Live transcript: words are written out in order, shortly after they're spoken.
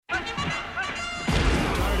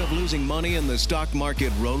losing money in the stock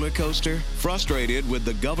market roller coaster? Frustrated with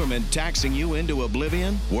the government taxing you into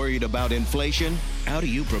oblivion? Worried about inflation? How do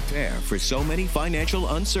you prepare for so many financial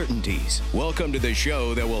uncertainties? Welcome to the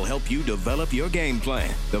show that will help you develop your game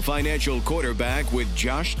plan. The Financial Quarterback with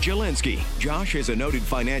Josh Jelinski. Josh is a noted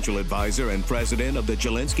financial advisor and president of the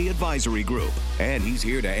Jelinski Advisory Group, and he's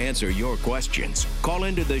here to answer your questions. Call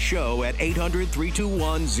into the show at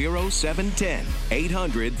 800-321-0710.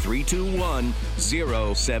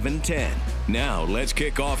 800-321-0710. Now, let's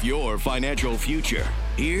kick off your financial future.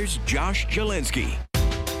 Here's Josh Jelinski.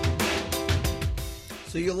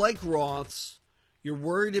 So you like Roths, you're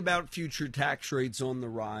worried about future tax rates on the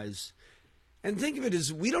rise, and think of it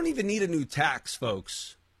as we don't even need a new tax,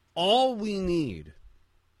 folks. All we need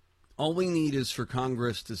is for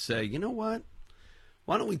Congress to say, you know what?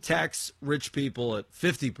 Why don't we tax rich people at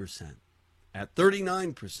 50%, at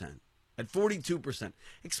 39%, at 42%?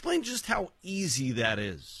 Explain just how easy that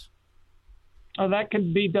is. Oh, that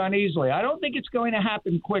can be done easily. I don't think it's going to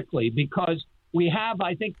happen quickly because we have,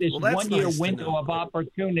 I think, this one-year window of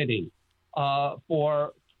opportunity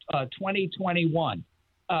for 2021.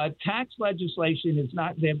 Tax legislation is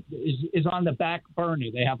on the back burner.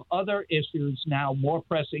 They have other issues now, more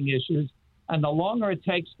pressing issues, and the longer it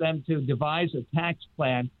takes them to devise a tax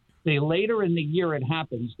plan, the later in the year it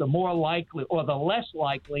happens, the more likely or the less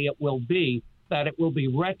likely it will be that it will be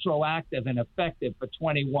retroactive and effective for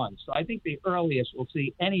 21. So I think the earliest we'll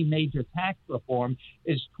see any major tax reform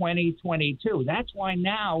is 2022. That's why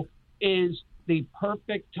now is the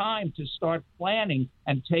perfect time to start planning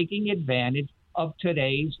and taking advantage of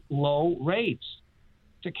today's low rates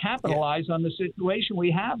to capitalize on the situation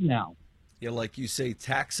we have now. Yeah, like you say,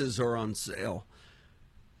 taxes are on sale.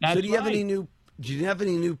 That's so do you have right. Do you have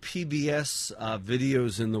any new PBS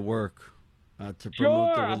videos in the work to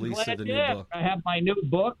promote the release of the new book? I have my new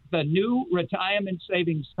book, The New Retirement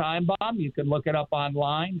Savings Time Bomb. You can look it up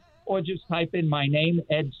online or just type in my name,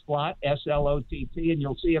 Ed Slott, S-L-O-T-T, and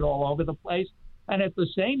you'll see it all over the place. And at the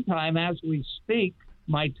same time, as we speak,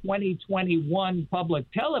 my 2021 public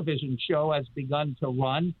television show has begun to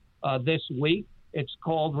run this week. It's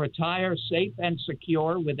called Retire Safe and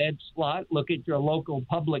Secure with Ed Slott. Look at your local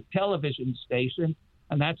public television station.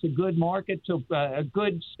 And that's a good a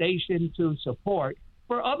good station to support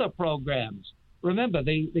for other programs. Remember,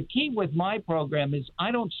 the key with my program is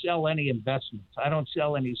I don't sell any investments. I don't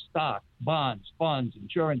sell any stock, bonds, funds,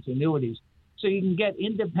 insurance, annuities. So you can get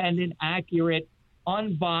independent, accurate,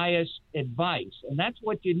 unbiased advice. And that's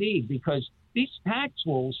what you need because these tax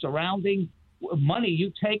rules surrounding money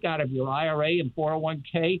you take out of your IRA and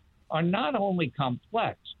 401k are not only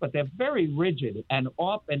complex, but they're very rigid and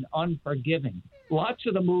often unforgiving. Lots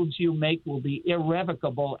of the moves you make will be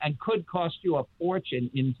irrevocable and could cost you a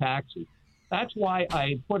fortune in taxes. That's why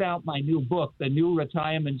I put out my new book, The New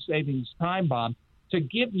Retirement Savings Time Bomb, to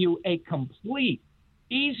give you a complete,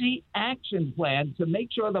 easy action plan to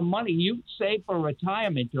make sure the money you save for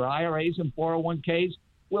retirement, your IRAs and 401ks,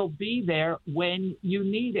 will be there when you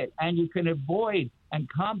need it, and you can avoid and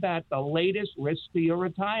combat the latest risks to your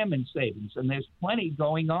retirement savings. And there's plenty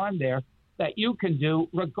going on there that you can do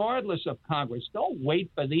regardless of Congress. Don't wait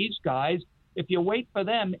for these guys. If you wait for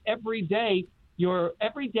them every day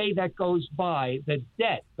that goes by, the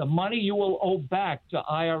debt, the money you will owe back to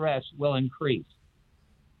IRS will increase.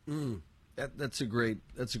 That's a great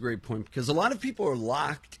point because a lot of people are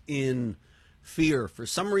locked in fear. For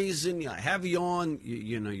some reason, I have you on,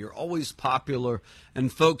 you know, you're always popular.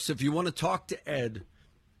 And folks, if you want to talk to Ed,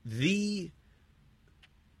 the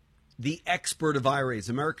expert of IRAs,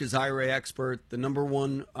 America's IRA expert, the number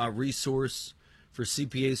one resource for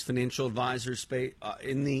CPAs, financial advisors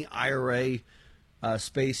in the IRA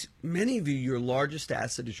space. Many of you, your largest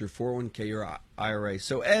asset is your 401k or IRA.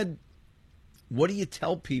 So, Ed, what do you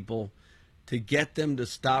tell people to get them to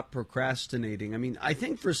stop procrastinating? I mean, I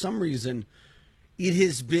think for some reason it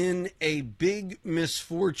has been a big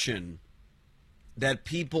misfortune that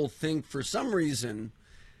people think for some reason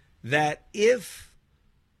that if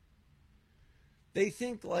they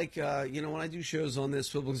think like, when I do shows on this,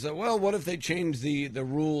 people say, well, what if they change the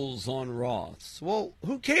rules on Roths? Well,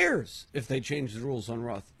 who cares if they change the rules on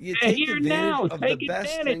Roth? You take advantage of the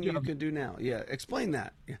best thing you can do now. Yeah, explain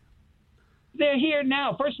that. Yeah. They're here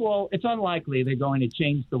now. First of all, it's unlikely they're going to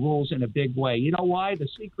change the rules in a big way. You know why? The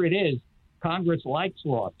secret is Congress likes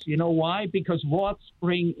Roths. You know why? Because Roths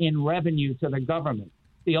bring in revenue to the government.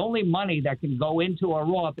 The only money that can go into a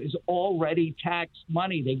Roth is already taxed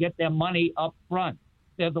money. They get their money up front.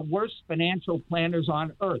 They're the worst financial planners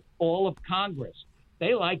on earth, all of Congress.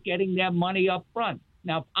 They like getting their money up front.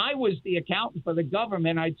 Now, if I was the accountant for the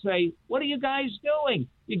government, I'd say, what are you guys doing?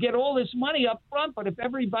 You get all this money up front, but if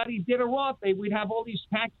everybody did a Roth, we'd have all these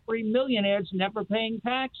tax-free millionaires never paying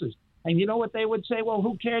taxes. And you know what they would say? Well,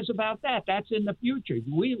 who cares about that? That's in the future.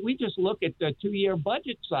 We just look at the 2-year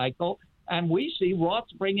budget cycle, and we see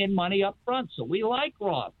Roths bring in money up front. So we like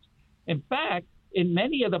Roths. In fact, in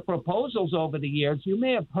many of the proposals over the years, you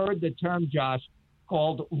may have heard the term, Josh,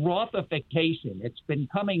 called Rothification. It's been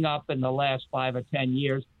coming up in the last 5 or 10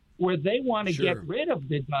 years, where they want to get rid of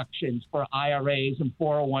deductions for IRAs and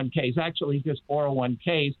 401ks, actually just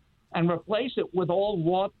 401ks, and replace it with all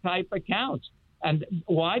Roth-type accounts. And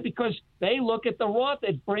why? Because they look at the Roth,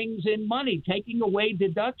 it brings in money. Taking away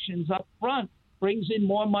deductions up front brings in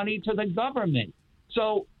more money to the government.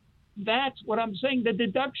 So that's what I'm saying. The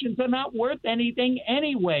deductions are not worth anything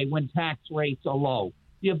anyway when tax rates are low.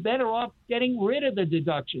 You're better off getting rid of the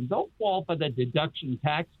deduction. Don't fall for the deduction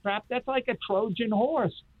tax trap. That's like a Trojan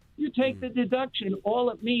horse. You take the deduction,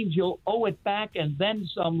 all it means you'll owe it back and then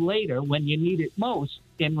some later when you need it most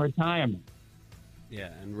in retirement. Yeah,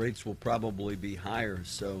 and rates will probably be higher,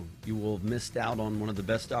 so you will have missed out on one of the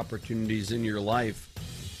best opportunities in your life.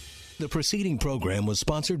 The preceding program was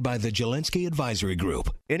sponsored by the Jelensky Advisory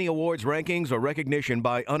Group. Any awards, rankings, or recognition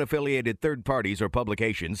by unaffiliated third parties or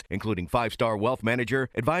publications, including 5-Star Wealth Manager,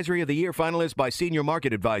 Advisory of the Year finalist by Senior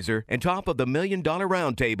Market Advisor, and Top of the $1 Million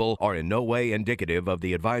Roundtable, are in no way indicative of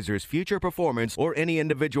the advisor's future performance or any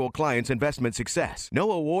individual client's investment success.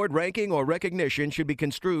 No award, ranking, or recognition should be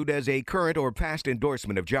construed as a current or past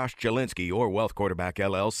endorsement of Josh Jelensky or Wealth Quarterback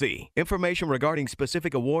LLC. Information regarding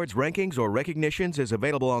specific awards, rankings, or recognitions is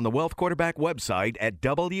available on the Wealth Quarterback website at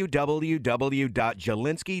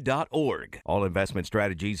www.jelensky.org. All investment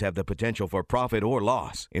strategies have the potential for profit or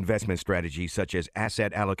loss. Investment strategies such as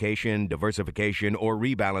asset allocation, diversification, or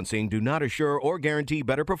rebalancing do not assure or guarantee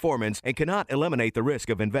better performance and cannot eliminate the risk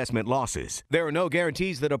of investment losses. There are no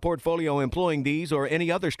guarantees that a portfolio employing these or any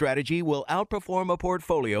other strategy will outperform a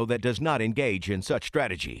portfolio that does not engage in such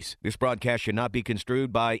strategies. This broadcast should not be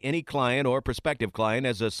construed by any client or prospective client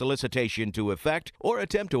as a solicitation to effect or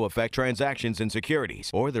attempt to effect transactions in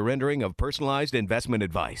securities or the rendering of personalized investment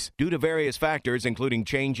advice. Due to various factors, including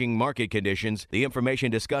changing market conditions, the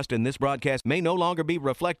information discussed in this broadcast may no longer be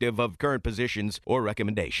reflective of current positions or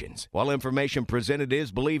recommendations. While information presented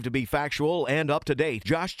is believed to be factual and up to date,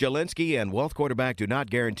 Josh Jelensky and Wealth Quarterback do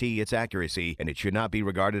not guarantee its accuracy, and it should not be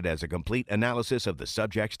regarded as a complete analysis of the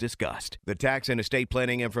subjects discussed. The tax and estate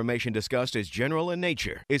planning information discussed is general in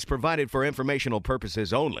nature, is provided for informational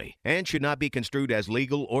purposes only, and should not be construed as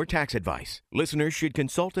legal or tax advice. Listeners should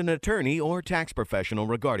consult an attorney or tax professional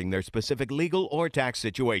regarding their specific legal or tax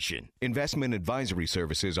situation. Investment advisory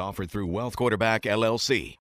services offered through Wealth Quarterback LLC.